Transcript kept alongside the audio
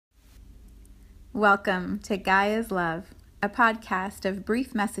Welcome to Gaia's Love, a podcast of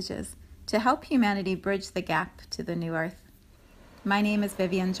brief messages to help humanity bridge the gap to the new earth. My name is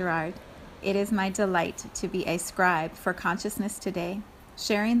Vivian Gerard. It is my delight to be a scribe for consciousness today,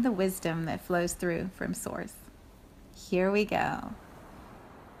 sharing the wisdom that flows through from Source. Here we go.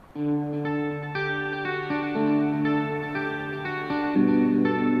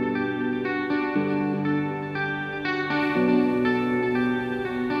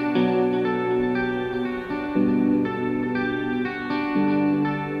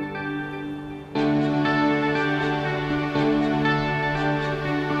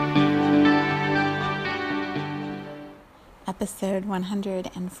 Episode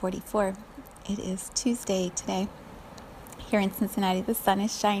 144. It is Tuesday today. Here in Cincinnati, the sun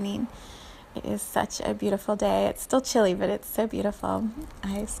is shining. It is such a beautiful day. It's still chilly, but it's so beautiful.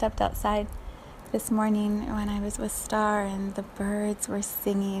 I stepped outside this morning when I was with Star, and the birds were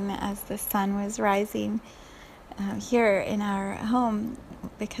singing as the sun was rising. Here in our home,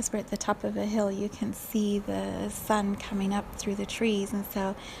 because we're at the top of a hill, you can see the sun coming up through the trees, and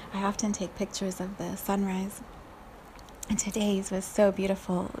so I often take pictures of the sunrise. And today's was so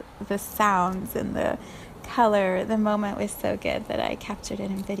beautiful. The sounds and the color, the moment was so good that I captured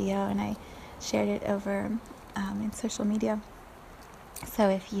it in video and I shared it over in social media. So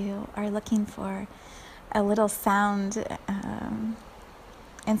if you are looking for a little sound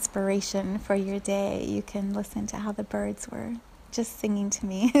inspiration for your day, you can listen to how the birds were just singing to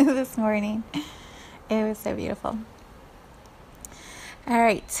me this morning. It was so beautiful. All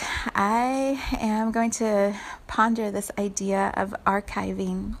right, I am going to ponder this idea of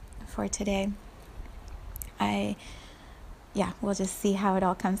archiving for today. We'll just see how it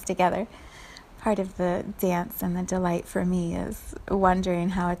all comes together. Part of the dance and the delight for me is wondering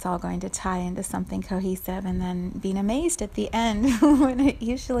how it's all going to tie into something cohesive and then being amazed at the end when it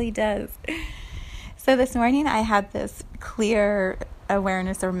usually does. So this morning I had this clear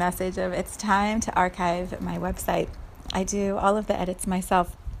awareness or message of it's time to archive my website. I do all of the edits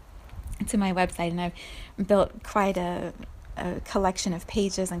myself to my website, and I've built quite a collection of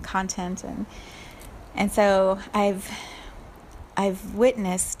pages and content, and so I've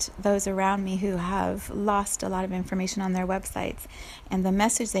witnessed those around me who have lost a lot of information on their websites, and the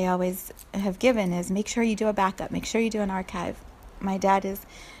message they always have given is make sure you do a backup, make sure you do an archive. My dad is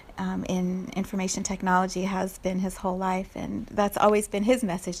in information technology, has been his whole life, and that's always been his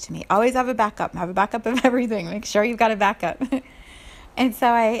message to me. Always have a backup of everything. Make sure you've got a backup. And so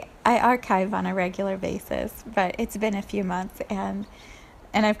I archive on a regular basis, but it's been a few months and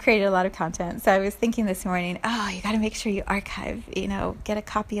I've created a lot of content. So I was thinking this morning, you got to make sure you archive, get a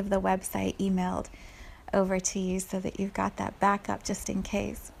copy of the website emailed over to you so that you've got that backup just in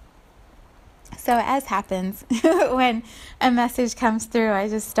case. So as happens, when a message comes through, I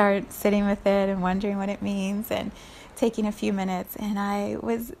just start sitting with it and wondering what it means and taking a few minutes. And I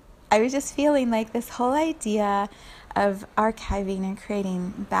was just feeling like this whole idea of archiving and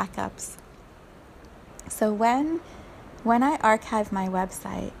creating backups. So when I archive my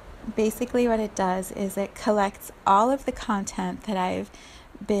website, basically what it does is it collects all of the content that I've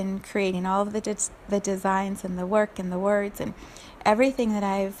been creating, all of the designs and the work and the words and everything that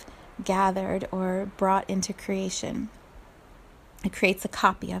I've gathered or brought into creation. It creates a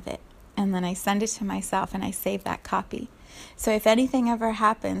copy of it, and then I send it to myself and I save that copy. So if anything ever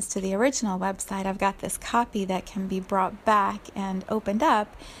happens to the original website, I've got this copy that can be brought back and opened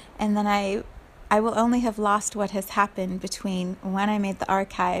up, and then I will only have lost what has happened between when I made the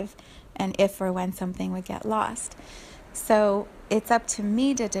archive and if or when something would get lost. So it's up to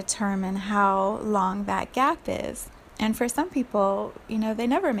me to determine how long that gap is. And for some people, they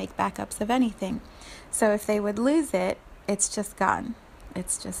never make backups of anything. So if they would lose it, it's just gone.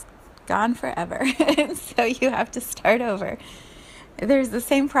 It's just gone forever. And so you have to start over. There's the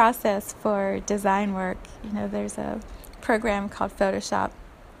same process for design work. There's a program called Photoshop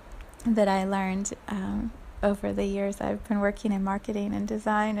that I learned over the years I've been working in marketing and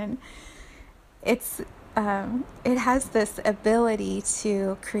design, and it has this ability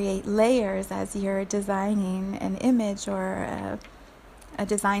to create layers as you're designing an image or a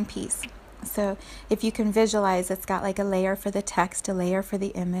design piece. So if you can visualize, it's got like a layer for the text, a layer for the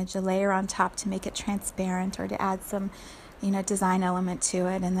image, a layer on top to make it transparent or to add some design element to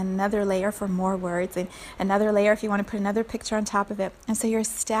it, and then another layer for more words, and another layer if you want to put another picture on top of it. And so you're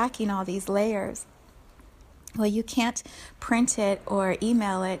stacking all these layers. Well, you can't print it or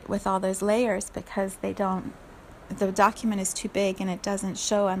email it with all those layers because the document is too big and it doesn't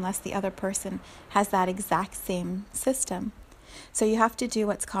show unless the other person has that exact same system. So you have to do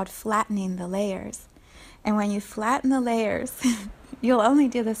what's called flattening the layers. And when you flatten the layers, you'll only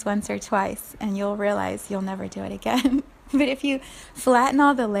do this once or twice, and you'll realize you'll never do it again. But if you flatten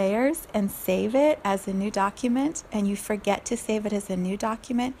all the layers and save it as a new document, and you forget to save it as a new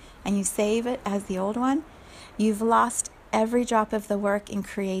document, and you save it as the old one, you've lost every drop of the work in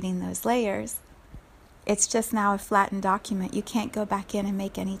creating those layers. It's just now a flattened document. You can't go back in and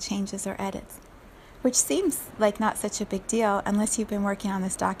make any changes or edits, which seems like not such a big deal unless you've been working on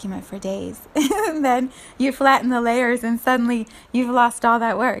this document for days. And then you flatten the layers and suddenly you've lost all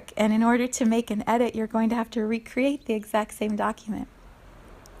that work. And in order to make an edit, you're going to have to recreate the exact same document.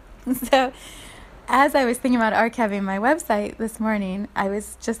 So as I was thinking about archiving my website this morning, I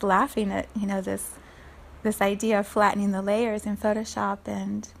was just laughing at, this idea of flattening the layers in Photoshop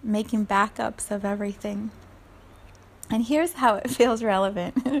and making backups of everything. And here's how it feels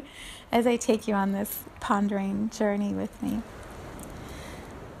relevant as I take you on this pondering journey with me.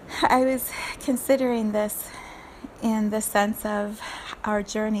 I was considering this in the sense of our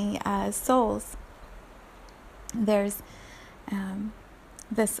journey as souls. There's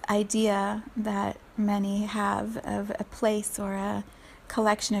this idea that many have of a place or a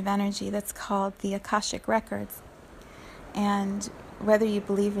collection of energy that's called the Akashic Records. And whether you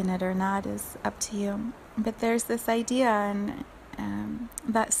believe in it or not is up to you. But there's this idea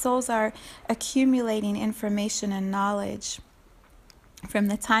that souls are accumulating information and knowledge from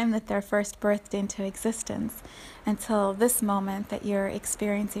the time that they're first birthed into existence until this moment that you're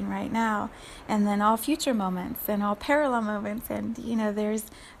experiencing right now, and then all future moments and all parallel moments. And, there's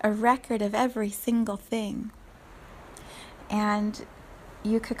a record of every single thing. And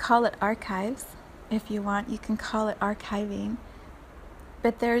you could call it archives if you want. You can call it archiving.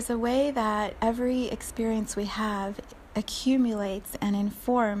 But there's a way that every experience we have accumulates and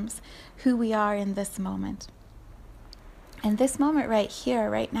informs who we are in this moment. And this moment right here,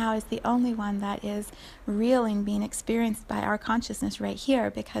 right now, is the only one that is real and being experienced by our consciousness right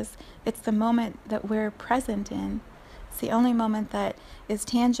here, because it's the moment that we're present in. It's the only moment that is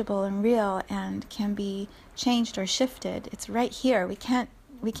tangible and real and can be changed or shifted. It's right here. We can't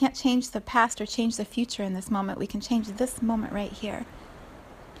change the past or change the future in this moment. We can change this moment right here.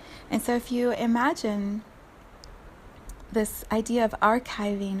 And so if you imagine this idea of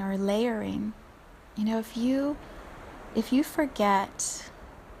archiving or layering, if you forget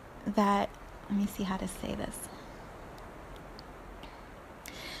that, let me see how to say this.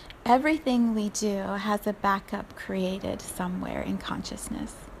 Everything we do has a backup created somewhere in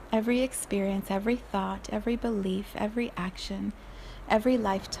consciousness. Every experience, every thought, every belief, every action, every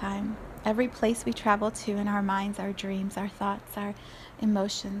lifetime, every place we travel to in our minds, our dreams, our thoughts, our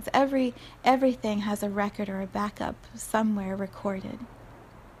emotions, everything has a record or a backup somewhere recorded.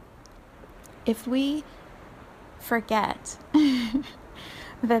 If we forget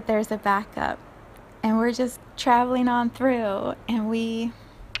that there's a backup and we're just traveling on through and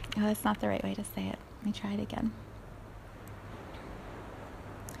that's not the right way to say it. Let me try it again.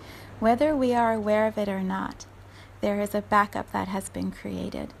 Whether we are aware of it or not, there is a backup that has been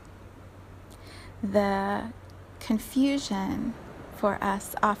created. The confusion for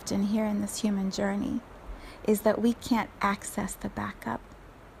us often here in this human journey is that we can't access the backup.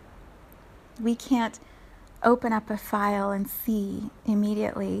 We can't open up a file and see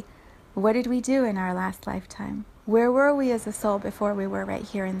immediately, what did we do in our last lifetime? Where were we as a soul before we were right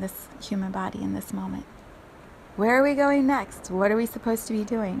here in this human body in this moment? Where are we going next? What are we supposed to be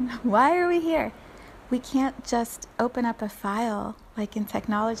doing? Why are we here? We can't just open up a file like in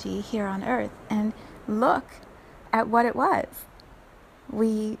technology here on Earth and look at what it was.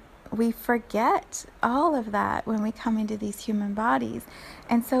 We forget all of that when we come into these human bodies.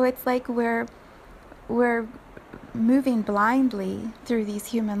 And so it's like we're moving blindly through these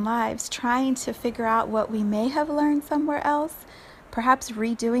human lives, trying to figure out what we may have learned somewhere else, perhaps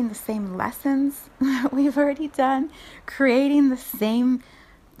redoing the same lessons that we've already done, creating the same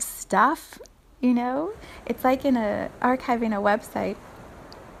stuff, It's like archiving a website.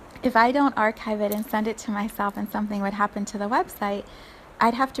 If I don't archive it and send it to myself and something would happen to the website,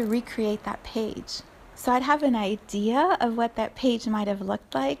 I'd have to recreate that page. So I'd have an idea of what that page might have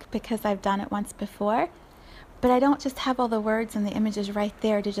looked like because I've done it once before, but I don't just have all the words and the images right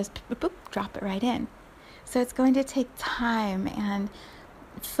there to just drop it right in. So it's going to take time and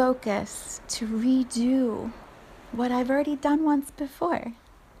focus to redo what I've already done once before.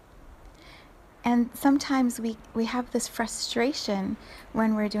 And sometimes we have this frustration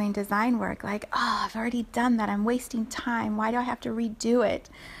when we're doing design work, like, oh, I've already done that. I'm wasting time. Why do I have to redo it?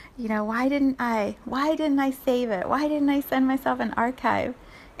 Why didn't I save it? Why didn't I send myself an archive?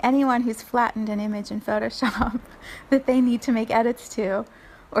 Anyone who's flattened an image in Photoshop that they need to make edits to,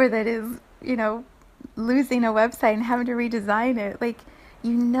 or that is, losing a website and having to redesign it. Like,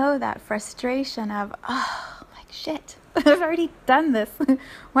 you know, that frustration of, oh, like, shit, I've already done this.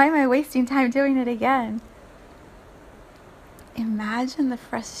 Why am I wasting time doing it again? Imagine the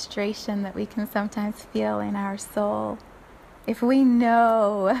frustration that we can sometimes feel in our soul. If we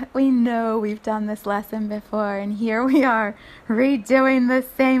know we've done this lesson before, and here we are redoing the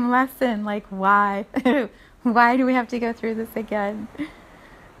same lesson. Like, why? Why do we have to go through this again?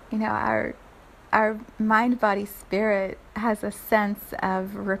 You know, our mind, body, spirit has a sense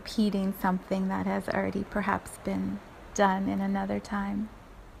of repeating something that has already perhaps been done in another time.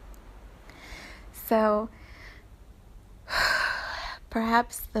 So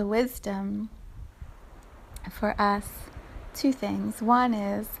perhaps the wisdom for us, two things. One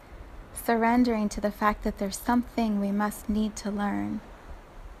is surrendering to the fact that there's something we must need to learn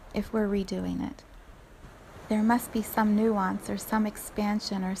if we're redoing it. There must be some nuance or some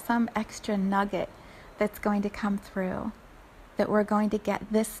expansion or some extra nugget that's going to come through that we're going to get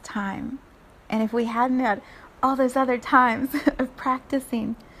this time. And if we hadn't had all those other times of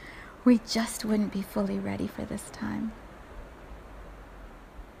practicing, we just wouldn't be fully ready for this time.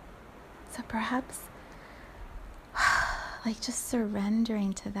 So perhaps like just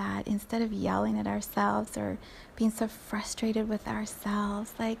surrendering to that instead of yelling at ourselves or being so frustrated with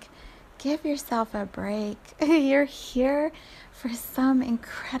ourselves. Like, give yourself a break. You're here for some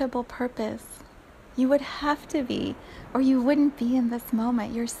incredible purpose. You would have to be, or you wouldn't be in this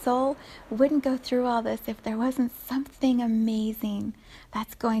moment. Your soul wouldn't go through all this if there wasn't something amazing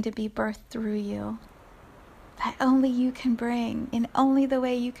that's going to be birthed through you, that only you can bring, in only the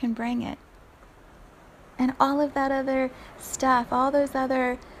way you can bring it. And all of that other stuff, all those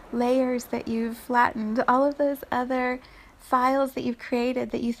other layers that you've flattened, all of those other files that you've created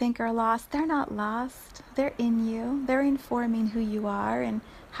that you think are lost, they're not lost. They're in you. They're informing who you are and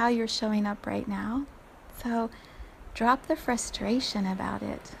how you're showing up right now. So drop the frustration about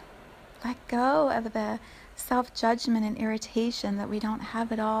it. Let go of the self-judgment and irritation that we don't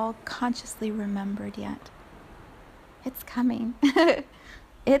have it all consciously remembered yet. It's coming.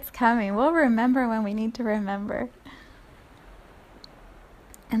 It's coming. We'll remember when we need to remember.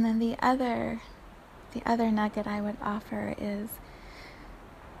 And then the other nugget I would offer is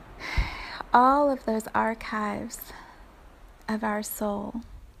all of those archives of our soul,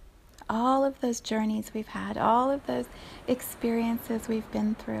 all of those journeys we've had, all of those experiences we've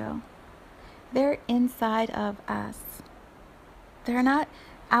been through, they're inside of us. They're not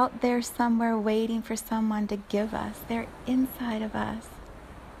out there somewhere waiting for someone to give us. They're inside of us.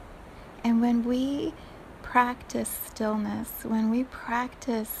 And when we practice stillness, when we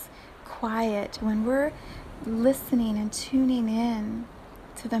practice quiet, when we're listening and tuning in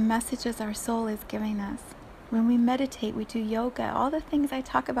to the messages our soul is giving us, when we meditate, we do yoga, all the things I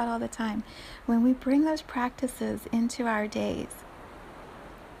talk about all the time, when we bring those practices into our days,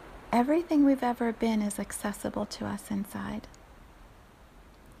 everything we've ever been is accessible to us inside.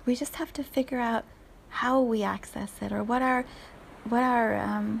 We just have to figure out how we access it, or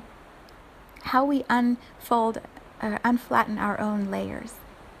how we unfold or unflatten our own layers.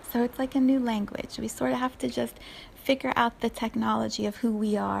 So it's like a new language. We sort of have to just figure out the technology of who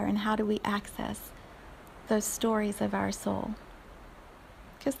we are and how do we access those stories of our soul.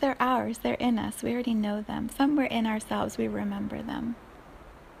 Because they're ours, they're in us, we already know them. Somewhere in ourselves we remember them.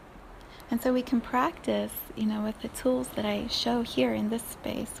 And so we can practice, with the tools that I show here in this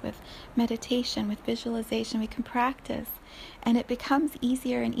space, with meditation, with visualization, we can practice. And it becomes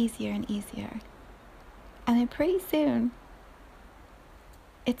easier and easier and easier. And then pretty soon,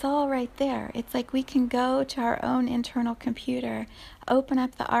 it's all right there. It's like we can go to our own internal computer, open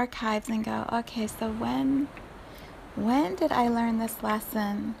up the archives and go, okay, so when did I learn this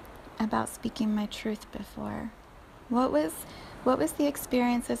lesson about speaking my truth before? What was the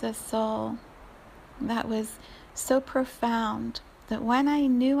experience as a soul that was so profound that when I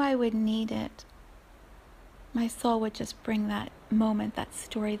knew I would need it, my soul would just bring that moment, that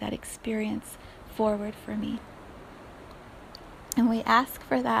story, that experience forward for me. And we ask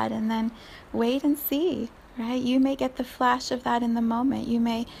for that and then wait and see, right? You may get the flash of that in the moment. You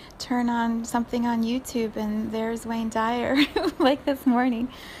may turn on something on YouTube and there's Wayne Dyer, like this morning,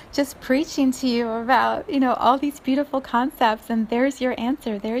 just preaching to you about, all these beautiful concepts, and there's your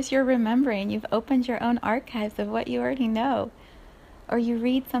answer. There's your remembering. You've opened your own archives of what you already know. Or you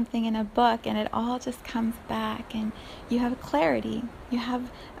read something in a book and it all just comes back and you have clarity, you have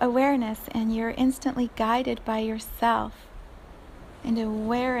awareness, and you're instantly guided by yourself into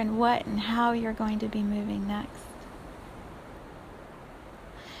where and what and how you're going to be moving next.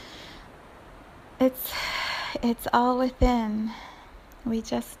 It's all within. We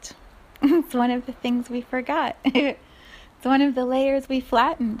just It's one of the things we forgot. It's one of the layers we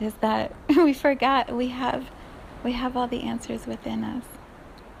flattened, is that we forgot we have all the answers within us.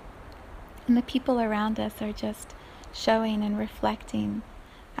 And the people around us are just showing and reflecting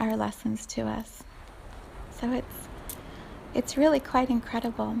our lessons to us. So it's really quite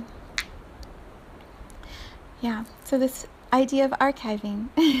incredible. Yeah, so this idea of archiving.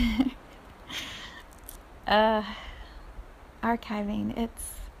 Archiving,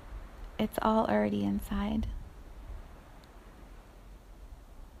 it's all already inside.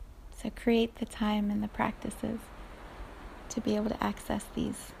 So create the time and the practices to be able to access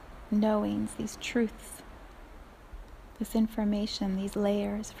these knowings, these truths, this information, these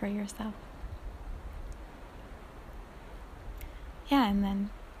layers for yourself. Yeah, and then,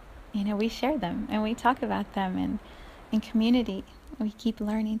 we share them and we talk about them, and in community, we keep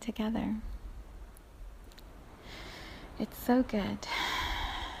learning together. It's so good.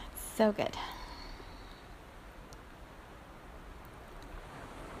 It's so good.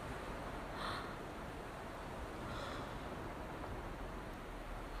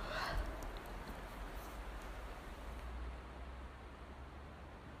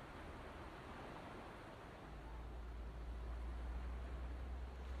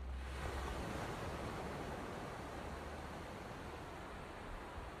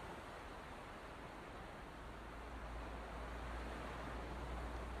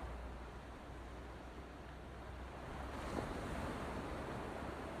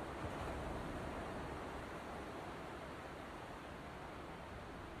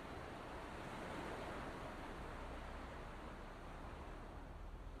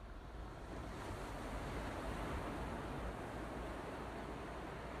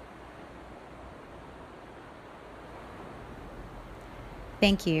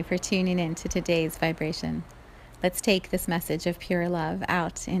 Thank you for tuning in to today's vibration. Let's take this message of pure love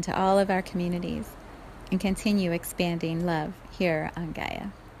out into all of our communities and continue expanding love here on Gaia.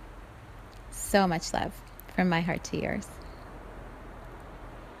 So much love from my heart to yours.